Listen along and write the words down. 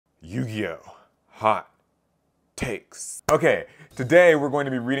Yu-Gi-Oh! Hot takes. Okay, today we're going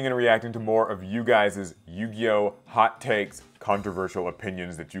to be reading and reacting to more of you guys' Yu-Gi-Oh! Hot takes, controversial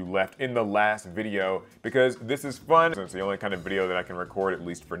opinions that you left in the last video, because this is fun. It's the only kind of video that I can record, at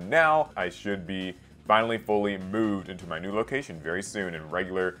least for now. I should be finally fully moved into my new location very soon, and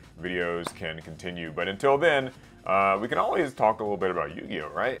regular videos can continue. But until then, we can always talk a little bit about Yu-Gi-Oh!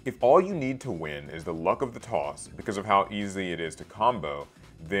 Right? If all you need to win is the luck of the toss because of how easy it is to combo,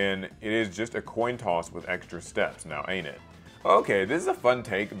 then it is just a coin toss with extra steps now, ain't it? Okay, this is a fun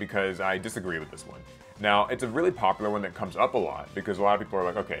take because I disagree with this one. Now, it's a really popular one that comes up a lot because a lot of people are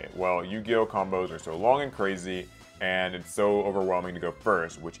like, okay, well, Yu-Gi-Oh! Combos are so long and crazy and it's so overwhelming to go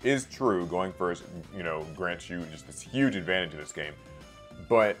first, which is true. Going first, you know, grants you just this huge advantage in this game.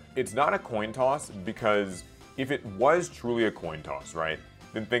 But it's not a coin toss because if it was truly a coin toss, right,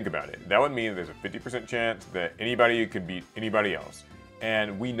 then think about it. That would mean there's a 50% chance that anybody could beat anybody else.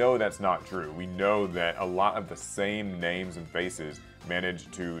 And we know that's not true. We know that a lot of the same names and faces manage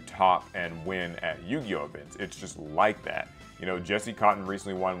to top and win at Yu-Gi-Oh! Events. It's just like that. You know, Jesse Cotton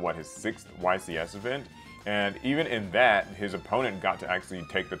recently won, what, his 6th YCS event? And even in that, his opponent got to actually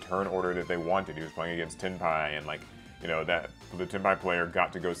take the turn order that they wanted. He was playing against Tenpai, and like, you know, that the Tenpai player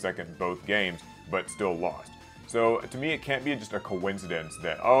got to go second both games, but still lost. So to me, it can't be just a coincidence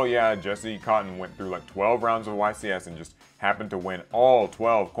that, oh yeah, Jesse Cotton went through like 12 rounds of YCS and just happened to win all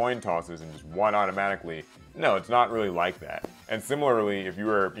 12 coin tosses and just won automatically. No, it's not really like that. And similarly, if you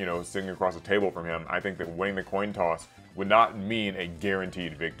were, you know, sitting across the table from him, I think that winning the coin toss would not mean a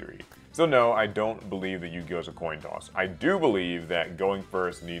guaranteed victory. So no, I don't believe that Yu-Gi-Oh! Is a coin toss. I do believe that going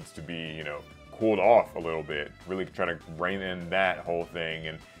first needs to be, you know, cooled off a little bit, really try to rein in that whole thing,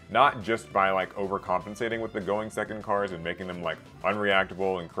 and not just by like overcompensating with the going second cards and making them like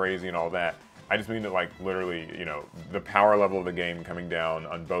unreactable and crazy and all that. I just mean that like literally, you know, the power level of the game coming down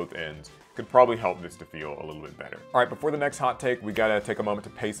on both ends could probably help this to feel a little bit better. All right, before the next hot take, we gotta take a moment to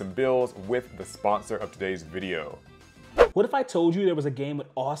pay some bills with the sponsor of today's video. What if I told you there was a game with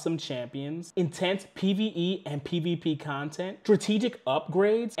awesome champions, intense PvE and PvP content, strategic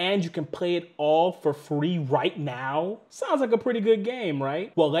upgrades, and you can play it all for free right now? Sounds like a pretty good game,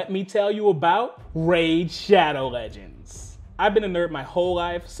 right? Well, let me tell you about Raid Shadow Legends. I've been a nerd my whole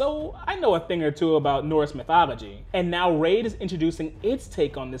life, so I know a thing or two about Norse mythology. And now Raid is introducing its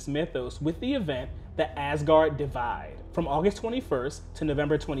take on this mythos with the event, the Asgard Divide. From August 21st to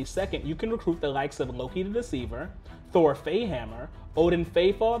November 22nd, you can recruit the likes of Loki the Deceiver, Thor Feyhammer, Odin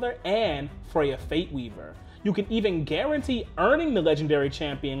Feyfather, and Freya Fateweaver. You can even guarantee earning the legendary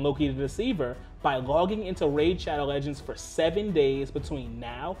champion Loki the Deceiver by logging into Raid Shadow Legends for 7 days between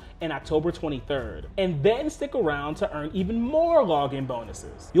now and October 23rd. And then stick around to earn even more login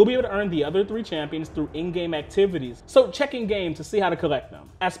bonuses. You'll be able to earn the other 3 champions through in-game activities, so check in-game to see how to collect them.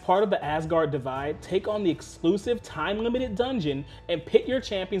 As part of the Asgard Divide, take on the exclusive time-limited dungeon and pit your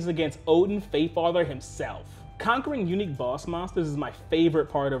champions against Odin Feyfather himself. Conquering unique boss monsters is my favorite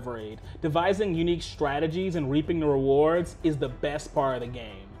part of Raid. Devising unique strategies and reaping the rewards is the best part of the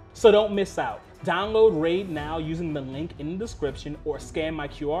game. So don't miss out. Download Raid now using the link in the description or scan my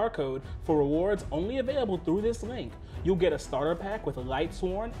QR code for rewards only available through this link. You'll get a starter pack with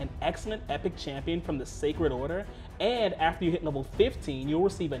Lightsworn, an excellent epic champion from the Sacred Order, and after you hit level 15, you'll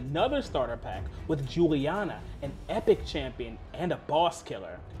receive another starter pack with Juliana, an epic champion and a boss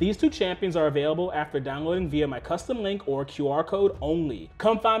killer. These 2 champions are available after downloading via my custom link or QR code only.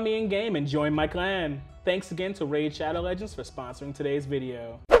 Come find me in game and join my clan. Thanks again to Raid Shadow Legends for sponsoring today's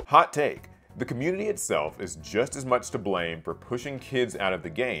video. Hot take. The community itself is just as much to blame for pushing kids out of the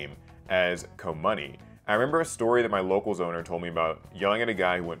game as co-money. I remember a story that my locals owner told me about yelling at a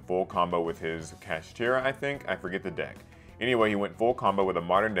guy who went full combo with his Kashtira, I think. I forget the deck. Anyway, he went full combo with a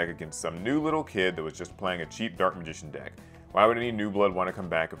modern deck against some new little kid that was just playing a cheap Dark Magician deck. Why would any new blood want to come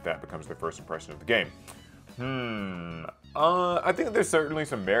back if that becomes their first impression of the game? I think there's certainly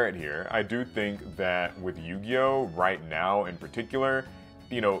some merit here. I do think that with Yu-Gi-Oh! Right now in particular,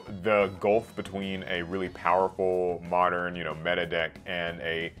 you know, the gulf between a really powerful, modern, you know, meta deck and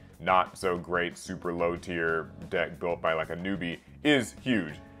a not so great, super low tier deck built by like a newbie is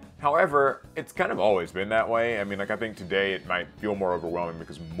huge. However, it's kind of always been that way. I mean, like I think today it might feel more overwhelming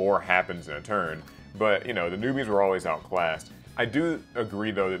because more happens in a turn, but you know, the newbies were always outclassed. I do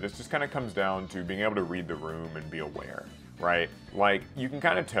agree though that this just kind of comes down to being able to read the room and be aware, right? Like you can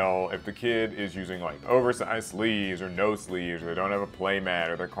kind of tell if the kid is using like oversized sleeves or no sleeves, or they don't have a play mat,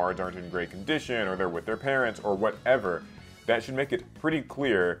 or their cards aren't in great condition, or they're with their parents or whatever. That should make it pretty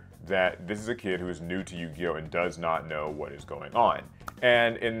clear that this is a kid who is new to Yu-Gi-Oh! And does not know what is going on.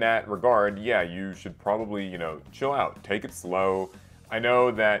 And in that regard, yeah, you should probably, you know, chill out, take it slow. I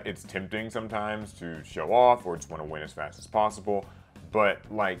know that it's tempting sometimes to show off or just want to win as fast as possible, but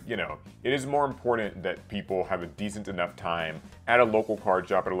like, you know, it is more important that people have a decent enough time at a local card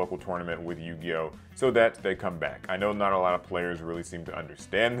shop, at a local tournament with Yu-Gi-Oh! So that they come back. I know not a lot of players really seem to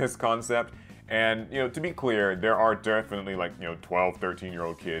understand this concept, and, you know, to be clear, there are definitely like, you know, 12,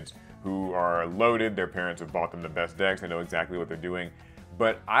 13-year-old kids who are loaded, their parents have bought them the best decks, they know exactly what they're doing.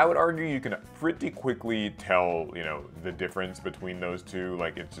 But I would argue you can pretty quickly tell, you know, the difference between those two.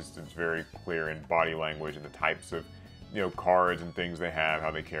 Like, it's very clear in body language and the types of, you know, cards and things they have, how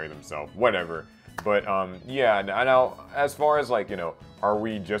they carry themselves, whatever. But, yeah, now, as far as, like, you know, are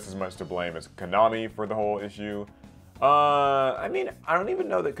we just as much to blame as Konami for the whole issue? I mean, I don't even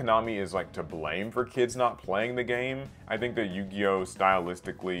know that Konami is, like, to blame for kids not playing the game. I think that Yu-Gi-Oh!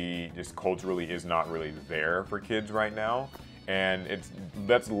 Stylistically, just culturally, is not really there for kids right now. And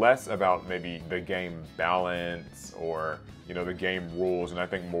that's less about maybe the game balance or, you know, the game rules, and I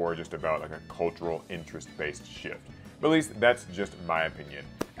think more just about like a cultural interest-based shift. But at least that's just my opinion.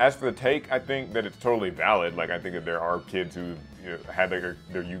 As for the take, I think that it's totally valid. Like, I think that there are kids who, you know, had their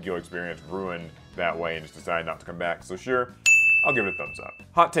Yu-Gi-Oh! Experience ruined that way and just decided not to come back. So sure, I'll give it a thumbs up.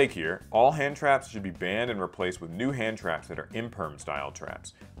 Hot take here, all hand traps should be banned and replaced with new hand traps that are imperm style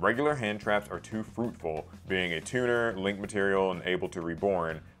traps. Regular hand traps are too fruitful, being a tuner, link material, and able to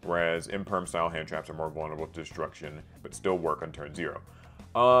reborn, whereas imperm style hand traps are more vulnerable to destruction, but still work on turn 0.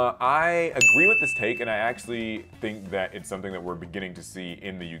 I agree with this take, and I actually think that it's something that we're beginning to see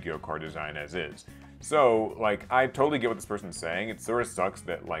in the Yu-Gi-Oh! Card design as is. So, like, I totally get what this person's saying. It sort of sucks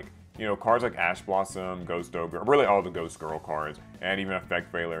that, like, you know, cards like Ash Blossom, Ghost Ogre, really all the Ghost Girl cards, and even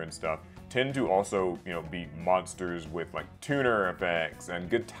Effect Veiler and stuff, tend to also, you know, be monsters with like tuner effects and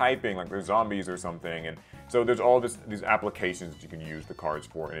good typing, like they're zombies or something. And so there's all these applications that you can use the cards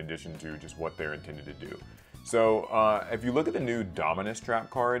for in addition to just what they're intended to do. So if you look at the new Dominus trap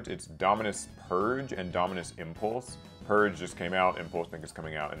cards, it's Dominus Purge and Dominus Impulse. Purge just came out, Impulse I think is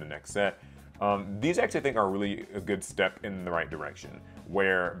coming out in the next set. These actually I think are really a good step in the right direction,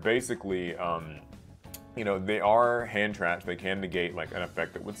 where basically, you know, they are hand traps. They can negate like an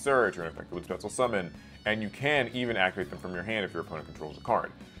effect that would search or an effect that would special summon, and you can even activate them from your hand if your opponent controls a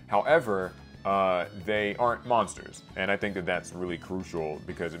card. However, they aren't monsters, and I think that that's really crucial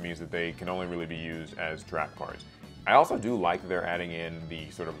because it means that they can only really be used as trap cards. I also do like that they're adding in the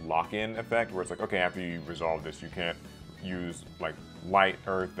sort of lock-in effect, where it's like, okay, after you resolve this, you can't use like light,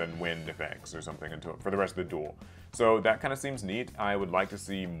 earth, and wind effects or something for the rest of the duel. So that kind of seems neat. I would like to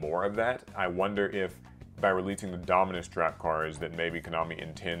see more of that. I wonder if by releasing the Dominus trap cards that maybe Konami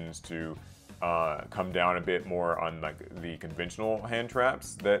intends to come down a bit more on like the conventional hand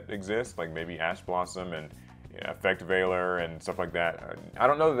traps that exist, like maybe Ash Blossom and Effect Veiler and stuff like that. I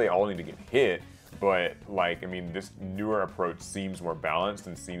don't know that they all need to get hit, but like, I mean, this newer approach seems more balanced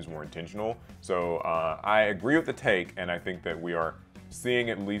and seems more intentional. So I agree with the take, and I think that we are seeing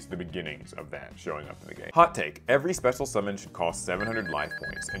at least the beginnings of that showing up in the game. Hot take, every special summon should cost 700 life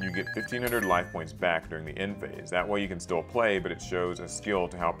points, and you get 1500 life points back during the end phase. That way you can still play, but it shows a skill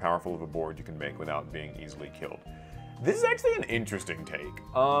to how powerful of a board you can make without being easily killed. This is actually an interesting take.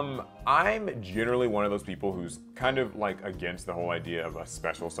 I'm generally one of those people who's kind of like against the whole idea of a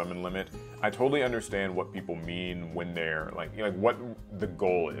special summon limit. I totally understand what people mean when they're like what the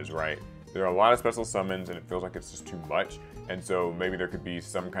goal is, right? There are a lot of special summons and it feels like it's just too much. And so maybe there could be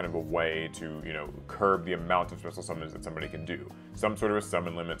some kind of a way to, you know, curb the amount of special summons that somebody can do. Some sort of a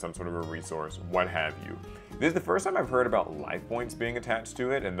summon limit, some sort of a resource, what have you. This is the first time I've heard about life points being attached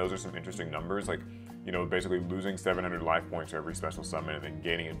to it, and those are some interesting numbers, like, you know, basically losing 700 life points for every special summon and then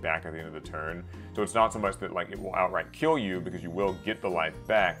gaining it back at the end of the turn. So it's not so much that like it will outright kill you because you will get the life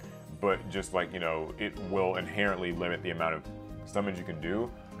back, but just like, you know, it will inherently limit the amount of summons you can do.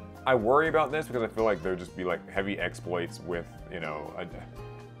 I worry about this because I feel like there'll just be like heavy exploits with, you know,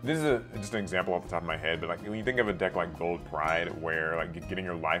 this is just an example off the top of my head, but like when you think of a deck like Gold Pride, where like getting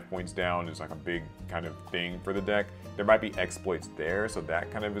your life points down is like a big kind of thing for the deck, there might be exploits there, so that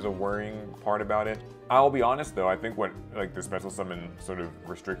kind of is a worrying part about it. I'll be honest though, I think what like the special summon sort of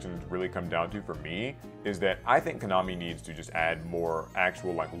restrictions really come down to for me is that I think Konami needs to just add more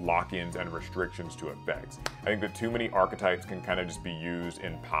actual like lock-ins and restrictions to effects. I think that too many archetypes can kind of just be used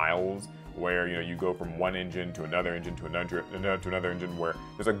in piles, where, you know, you go from one engine to another engine to another engine where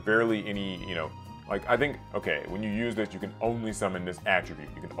there's like barely any, you know, like I think, okay, when you use this, you can only summon this attribute,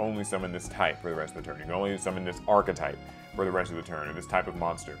 you can only summon this type for the rest of the turn, you can only summon this archetype for the rest of the turn, or this type of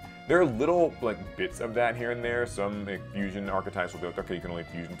monster. There are little like bits of that here and there. Some like, fusion archetypes will be like, okay, you can only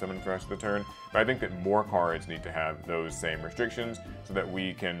fusion summon for the rest of the turn, but I think that more cards need to have those same restrictions so that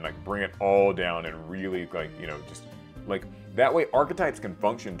we can like bring it all down and really like, you know, just like That way archetypes can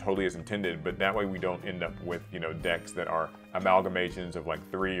function totally as intended, but that way we don't end up with, you know, decks that are amalgamations of like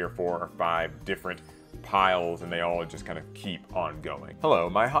 3 or 4 or 5 different piles and they all just kind of keep on going. Hello,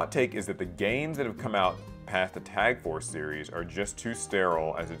 my hot take is that the games that have come out past the Tag Force series are just too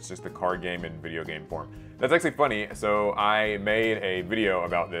sterile, as it's just a card game in video game form. That's actually funny. So I made a video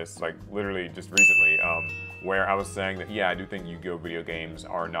about this like literally just recently, where I was saying that, yeah, I do think Yu-Gi-Oh! Video games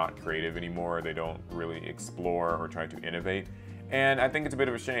are not creative anymore. They don't really explore or try to innovate. And I think it's a bit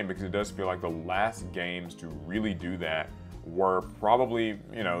of a shame because it does feel like the last games to really do that were probably,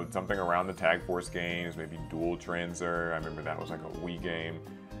 you know, something around the Tag Force games, maybe Dual Transer. I remember that was like a Wii game.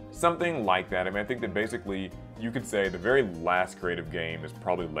 Something like that. I mean, I think that basically you could say the very last creative game is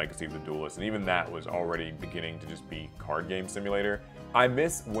probably Legacy of the Duelist, and even that was already beginning to just be card game simulator. I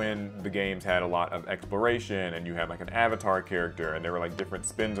miss when the games had a lot of exploration and you had like an avatar character and there were like different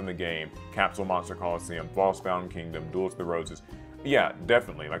spins on the game. Capsule Monster Coliseum, False-Bound Kingdom, Duels of the Roses. Yeah,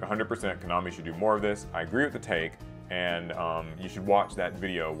 definitely, like 100% Konami should do more of this. I agree with the take, and you should watch that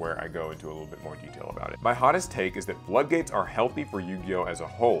video where I go into a little bit more detail about it. My hottest take is that floodgates are healthy for Yu-Gi-Oh! As a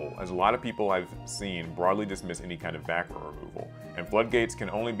whole, as a lot of people I've seen broadly dismiss any kind of backrow removal. And floodgates can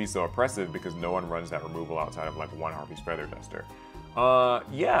only be so oppressive because no one runs that removal outside of like one Harpy's Feather Duster.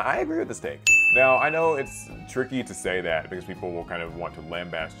 Yeah, I agree with this take. Now, I know it's tricky to say that because people will kind of want to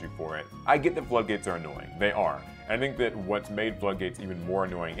lambaste you for it. I get that floodgates are annoying. They are. I think that what's made floodgates even more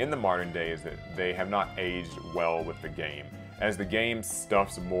annoying in the modern day is that they have not aged well with the game. As the game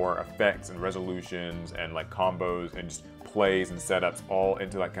stuffs more effects and resolutions and like combos and just plays and setups all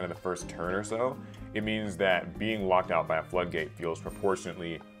into like kind of the first turn or so, it means that being locked out by a floodgate feels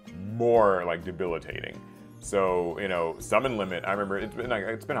proportionately more like debilitating. So, you know, Summon Limit, I remember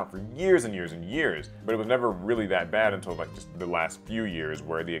it's been out for years and years and years, but it was never really that bad until like just the last few years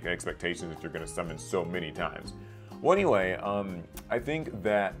where the expectation is that you're gonna summon so many times. Well, anyway, I think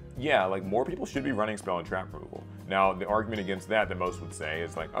that, yeah, like more people should be running spell and trap removal. Now, the argument against that most would say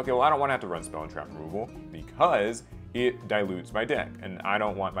is like, okay, well, I don't wanna have to run spell and trap removal because it dilutes my deck, and I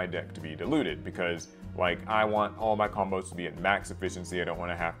don't want my deck to be diluted because like I want all my combos to be at max efficiency. I don't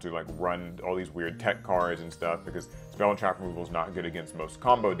want to have to like run all these weird tech cards and stuff because spell and trap removal is not good against most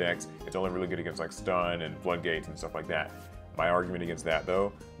combo decks. It's only really good against like stun and floodgates and stuff like that. My argument against that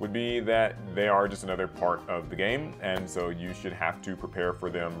though would be that they are just another part of the game, and so you should have to prepare for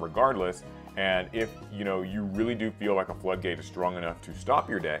them regardless. And if you know you really do feel like a floodgate is strong enough to stop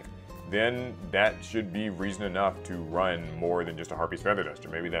your deck, then that should be reason enough to run more than just a Harpy's Feather Duster.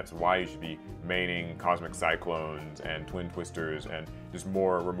 Maybe that's why you should be maining Cosmic Cyclones and Twin Twisters and just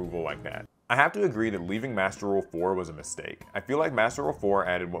more removal like that. I have to agree that leaving Master Rule 4 was a mistake. I feel like Master Rule 4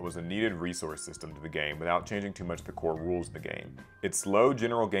 added what was a needed resource system to the game without changing too much of the core rules of the game. It slowed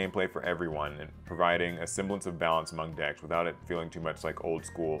general gameplay for everyone and providing a semblance of balance among decks without it feeling too much like old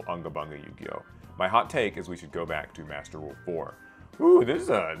school Unga Bunga Yu-Gi-Oh! My hot take is we should go back to Master Rule 4. Ooh, this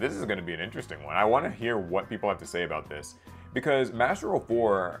is going to be an interesting one. I want to hear what people have to say about this because Master Rule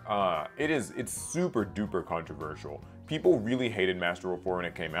 4, it's super duper controversial. People really hated Master Rule 4 when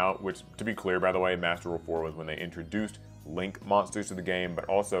it came out, which, to be clear, by the way, Master Rule 4 was when they introduced Link monsters to the game, but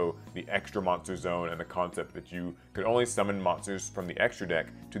also the extra monster zone and the concept that you could only summon monsters from the extra deck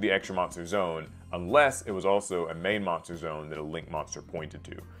to the extra monster zone unless it was also a main monster zone that a Link monster pointed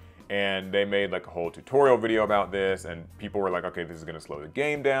to. And they made like a whole tutorial video about this, and people were like, okay, this is gonna slow the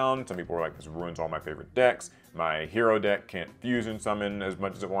game down. Some people were like, this ruins all my favorite decks. My hero deck can't fuse and summon as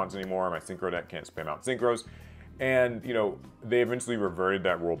much as it wants anymore. My synchro deck can't spam out synchros. And, you know, they eventually reverted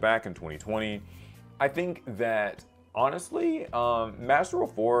that rule back in 2020. I think that, honestly, Master Rule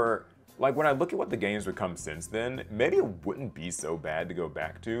 4, like when I look at what the game's become since then, maybe it wouldn't be so bad to go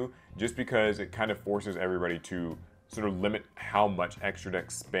back to, just because it kind of forces everybody to sort of limit how much extra deck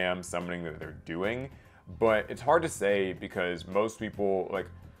spam summoning that they're doing. But it's hard to say because most people, like,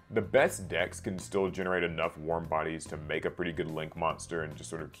 the best decks can still generate enough warm bodies to make a pretty good Link monster and just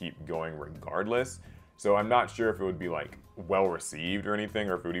sort of keep going regardless. So I'm not sure if it would be like well received or anything,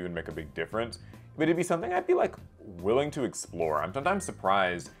 or if it would even make a big difference. But it'd be something I'd be like willing to explore. I'm sometimes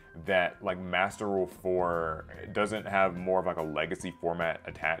surprised that like Master Rule 4 doesn't have more of like a legacy format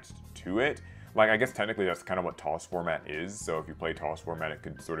attached to it. Like, I guess technically that's kind of what Toss format is, so if you play Toss format, it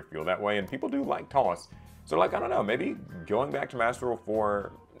could sort of feel that way, and people do like Toss. So, like, I don't know, maybe going back to Master Rule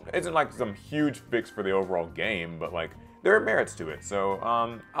 4 isn't like some huge fix for the overall game, but like, there are merits to it, so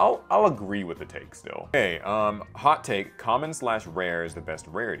I'll agree with the take still. Okay, hot take, common/rare is the best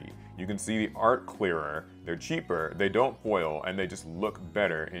rarity. You can see the art clearer, they're cheaper, they don't foil, and they just look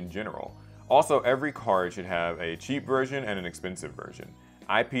better in general. Also, every card should have a cheap version and an expensive version.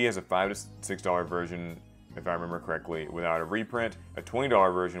 IP has a $5 to $6 version if I remember correctly, without a reprint, a $20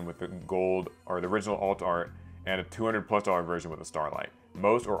 version with the gold or the original alt art, and a $200+ version with a starlight.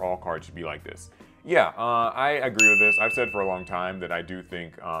 Most or all cards should be like this. Yeah, I agree with this. I've said for a long time that I do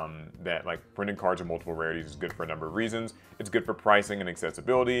think that like printing cards of multiple rarities is good for a number of reasons. It's good for pricing and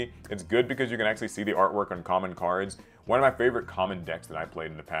accessibility. It's good because you can actually see the artwork on common cards. One of my favorite common decks that I played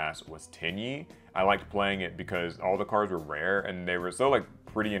in the past was Tenyi. I liked playing it because all the cards were rare and they were so like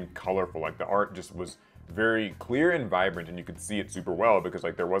pretty and colorful. Like the art just was very clear and vibrant, and you could see it super well because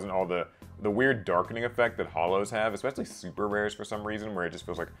like there wasn't all the weird darkening effect that holos have, especially super rares for some reason, where it just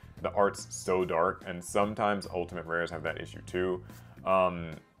feels like the art's so dark, and sometimes ultimate rares have that issue too.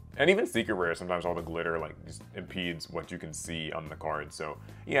 And even secret rares, sometimes all the glitter like just impedes what you can see on the card. So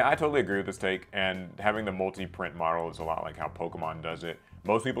yeah, I totally agree with this take, and having the multi-print model is a lot like how Pokemon does it.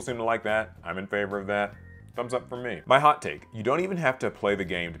 Most people seem to like that. I'm in favor of that. Thumbs up from me. My hot take, you don't even have to play the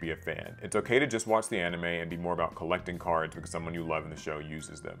game to be a fan. It's okay to just watch the anime and be more about collecting cards because someone you love in the show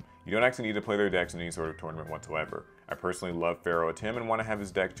uses them. You don't actually need to play their decks in any sort of tournament whatsoever. I personally love Pharaoh Tim and want to have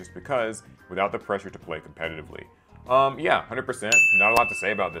his deck just because, without the pressure to play competitively. Yeah, 100%. Not a lot to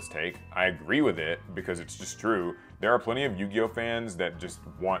say about this take. I agree with it because it's just true. There are plenty of Yu-Gi-Oh fans that just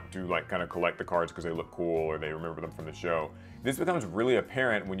want to like kind of collect the cards because they look cool or they remember them from the show. This becomes really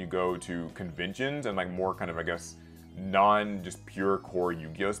apparent when you go to conventions and like more kind of, I guess, just pure core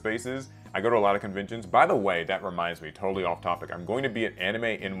Yu-Gi-Oh spaces. I go to a lot of conventions. By the way, that reminds me, totally off topic. I'm going to be at Anime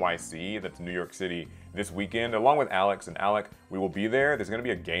NYC, that's New York City, this weekend, along with Alex and Alec. We will be there. There's going to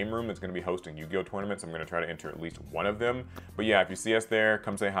be a game room that's going to be hosting Yu-Gi-Oh tournaments. I'm going to try to enter at least one of them. But yeah, if you see us there,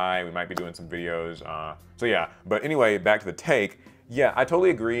 come say hi. We might be doing some videos. So yeah, but anyway, back to the take. Yeah, I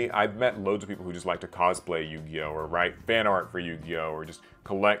totally agree. I've met loads of people who just like to cosplay Yu-Gi-Oh or write fan art for Yu-Gi-Oh or just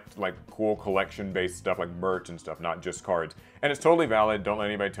collect like cool collection-based stuff like merch and stuff, not just cards. And it's totally valid. Don't let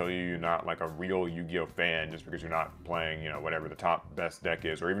anybody tell you you're not like a real Yu-Gi-Oh fan just because you're not playing, you know, whatever the top best deck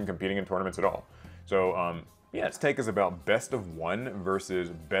is or even competing in tournaments at all. So yeah, its take is about best of 1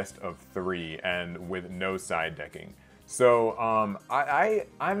 versus best of 3 and with no side decking. So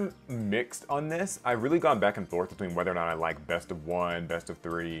I'm mixed on this. I've really gone back and forth between whether or not I like best of 1, best of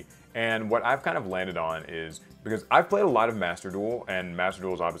 3, and what I've kind of landed on is, because I've played a lot of Master Duel, and Master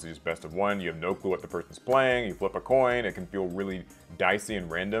Duel is obviously just best of 1. You have no clue what the person's playing, you flip a coin, it can feel really dicey and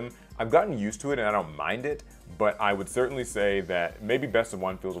random. I've gotten used to it and I don't mind it, but I would certainly say that maybe best of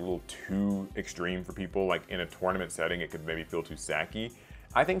 1 feels a little too extreme for people. Like in a tournament setting, it could maybe feel too sacky.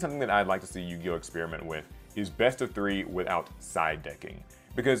 I think something that I'd like to see Yu-Gi-Oh experiment with is best of 3 without side decking.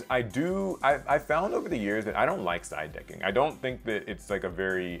 Because I found over the years that I don't like side decking. I don't think that it's like a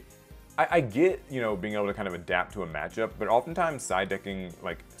very, I get, you know, being able to kind of adapt to a matchup, but oftentimes side decking,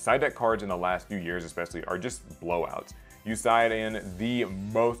 like side deck cards in the last few years especially, are just blowouts. You side in the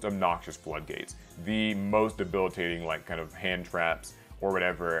most obnoxious floodgates, the most debilitating like kind of hand traps or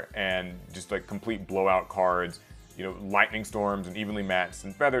whatever, and just like complete blowout cards, you know, lightning storms and evenly matched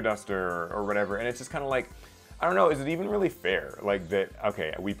and feather duster or whatever. And it's just kind of like, I don't know, is it even really fair? Like that,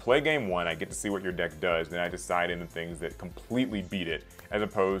 okay, we play game 1, I get to see what your deck does, then I decide into things that completely beat it, as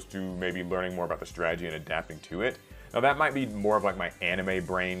opposed to maybe learning more about the strategy and adapting to it. Now that might be more of like my anime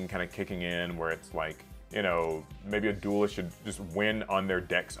brain kind of kicking in, where it's like, you know, maybe a duelist should just win on their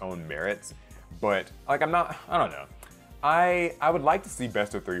deck's own merits. But like, I don't know. I would like to see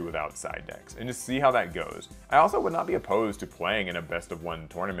best of 3 without side decks and just see how that goes. I also would not be opposed to playing in a best of 1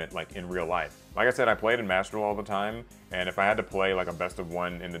 tournament like in real life. Like I said, I played in Master Duel all the time, and if I had to play like a best of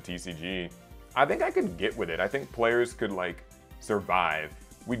 1 in the TCG, I think I could get with it. I think players could like survive.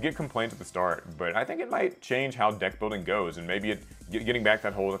 We'd get complaints at the start, but I think it might change how deck building goes, and maybe getting back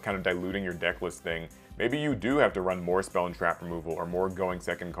that whole kind of diluting your deck list thing, maybe you do have to run more spell and trap removal or more going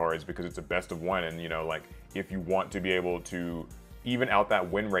second cards because it's a best of 1, and you know, like, if you want to be able to even out that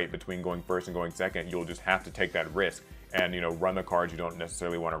win rate between going first and going second, you'll just have to take that risk and, you know, run the cards you don't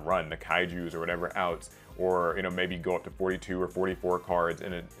necessarily want to run, the kaijus or whatever outs, or, you know, maybe go up to 42 or 44 cards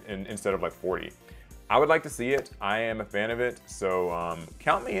instead of like 40. I would like to see it. I am a fan of it, so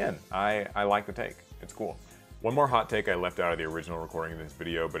count me in. I like the take. It's cool. One more hot take I left out of the original recording of this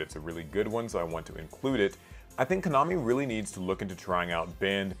video, but it's a really good one, so I want to include it. I think Konami really needs to look into trying out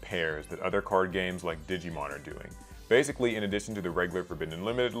banned pairs that other card games like Digimon are doing. Basically, in addition to the regular Forbidden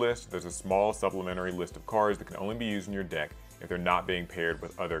Limited list, there's a small supplementary list of cards that can only be used in your deck if they're not being paired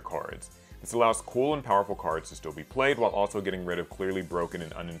with other cards. This allows cool and powerful cards to still be played while also getting rid of clearly broken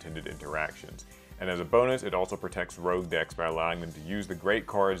and unintended interactions. And as a bonus, it also protects rogue decks by allowing them to use the great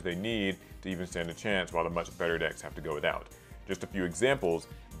cards they need to even stand a chance, while the much better decks have to go without. Just a few examples: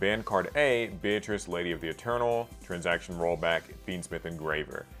 banned card A, Beatrice, Lady of the Eternal, Transaction Rollback, Fiendsmith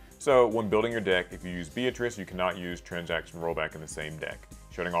Engraver. So when building your deck, if you use Beatrice, you cannot use Transaction Rollback in the same deck,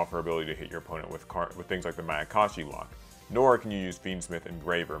 shutting off her ability to hit your opponent with things like the Mayakashi lock. Nor can you use Fiendsmith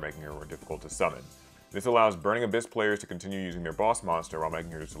Engraver, making her more difficult to summon. This allows Burning Abyss players to continue using their boss monster while making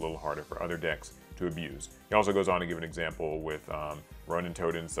her just a little harder for other decks to abuse. He also goes on to give an example with Ronin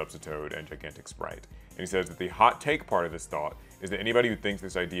Totem, Subsitoad, and Gigantic Sprite. And he says that the hot take part of this thought is that anybody who thinks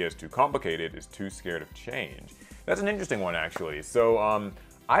this idea is too complicated is too scared of change. That's an interesting one, actually. So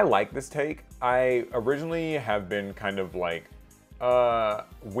I like this take. I originally have been kind of like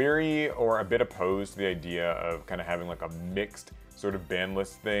weary or a bit opposed to the idea of kind of having like a mixed sort of ban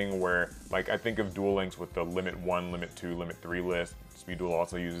list thing where, like, I think of Duel Links with the Limit 1, Limit 2, Limit 3 list. Speed Duel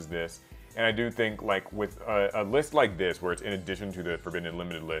also uses this. And I do think, like, with a list like this, where it's in addition to the Forbidden and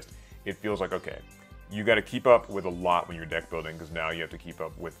Limited list, it feels like, okay, you got to keep up with a lot when you're deck building, because now you have to keep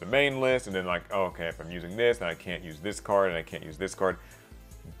up with the main list, and then like, oh, okay, if I'm using this, then I can't use this card, and I can't use this card.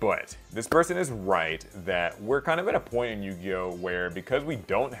 But this person is right that we're kind of at a point in Yu-Gi-Oh! Where, because we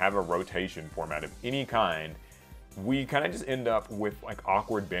don't have a rotation format of any kind, we kind of just end up with like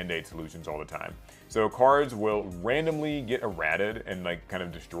awkward band-aid solutions all the time. So cards will randomly get errated and like kind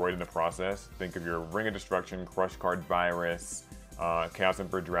of destroyed in the process. Think of your Ring of Destruction, Crush Card Virus, Chaos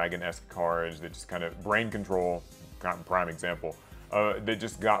Emperor Dragon-esque cards that just kind of Brain Control, prime example, that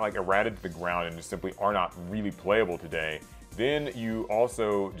just got like errated to the ground and just simply are not really playable today. Then you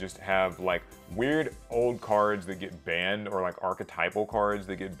also just have like weird old cards that get banned, or like archetypal cards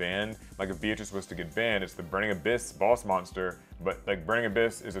that get banned. Like if Beatrice was to get banned, it's the Burning Abyss boss monster, but like Burning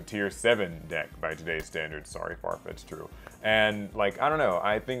Abyss is a tier 7 deck by today's standards. Sorry, Farfetch'd, true. And like, I don't know,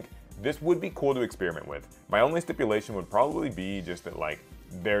 I think this would be cool to experiment with. My only stipulation would probably be just that like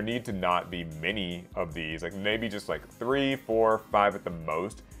there need to not be many of these, like maybe just like 3, 4, 5 at the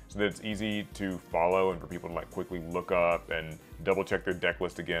most, so that it's easy to follow and for people to like quickly look up and double check their deck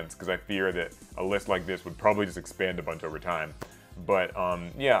list against, because I fear that a list like this would probably just expand a bunch over time. But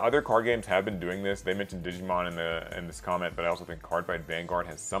yeah, other card games have been doing this. They mentioned Digimon in this comment, but I also think Cardfight Vanguard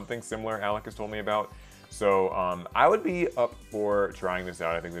has something similar Alec has told me about. So I would be up for trying this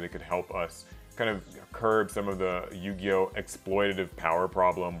out. I think that it could help us kind of curb some of the Yu-Gi-Oh! Exploitative power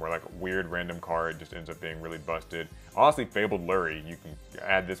problem where like a weird random card just ends up being really busted. Honestly, Fabled Lurie, you can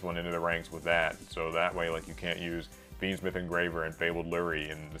add this one into the ranks with that. So that way, like, you can't use Fiendsmith Engraver and Fabled Lurie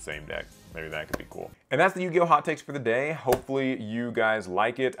in the same deck. Maybe that could be cool. And that's the Yu-Gi-Oh! Hot takes for the day. Hopefully you guys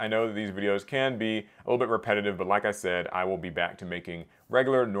like it. I know that these videos can be a little bit repetitive, but like I said, I will be back to making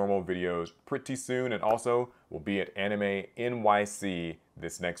regular, normal videos pretty soon, and also we'll be at Anime NYC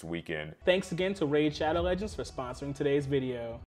this next weekend. Thanks again to Raid Shadow Legends for sponsoring today's video.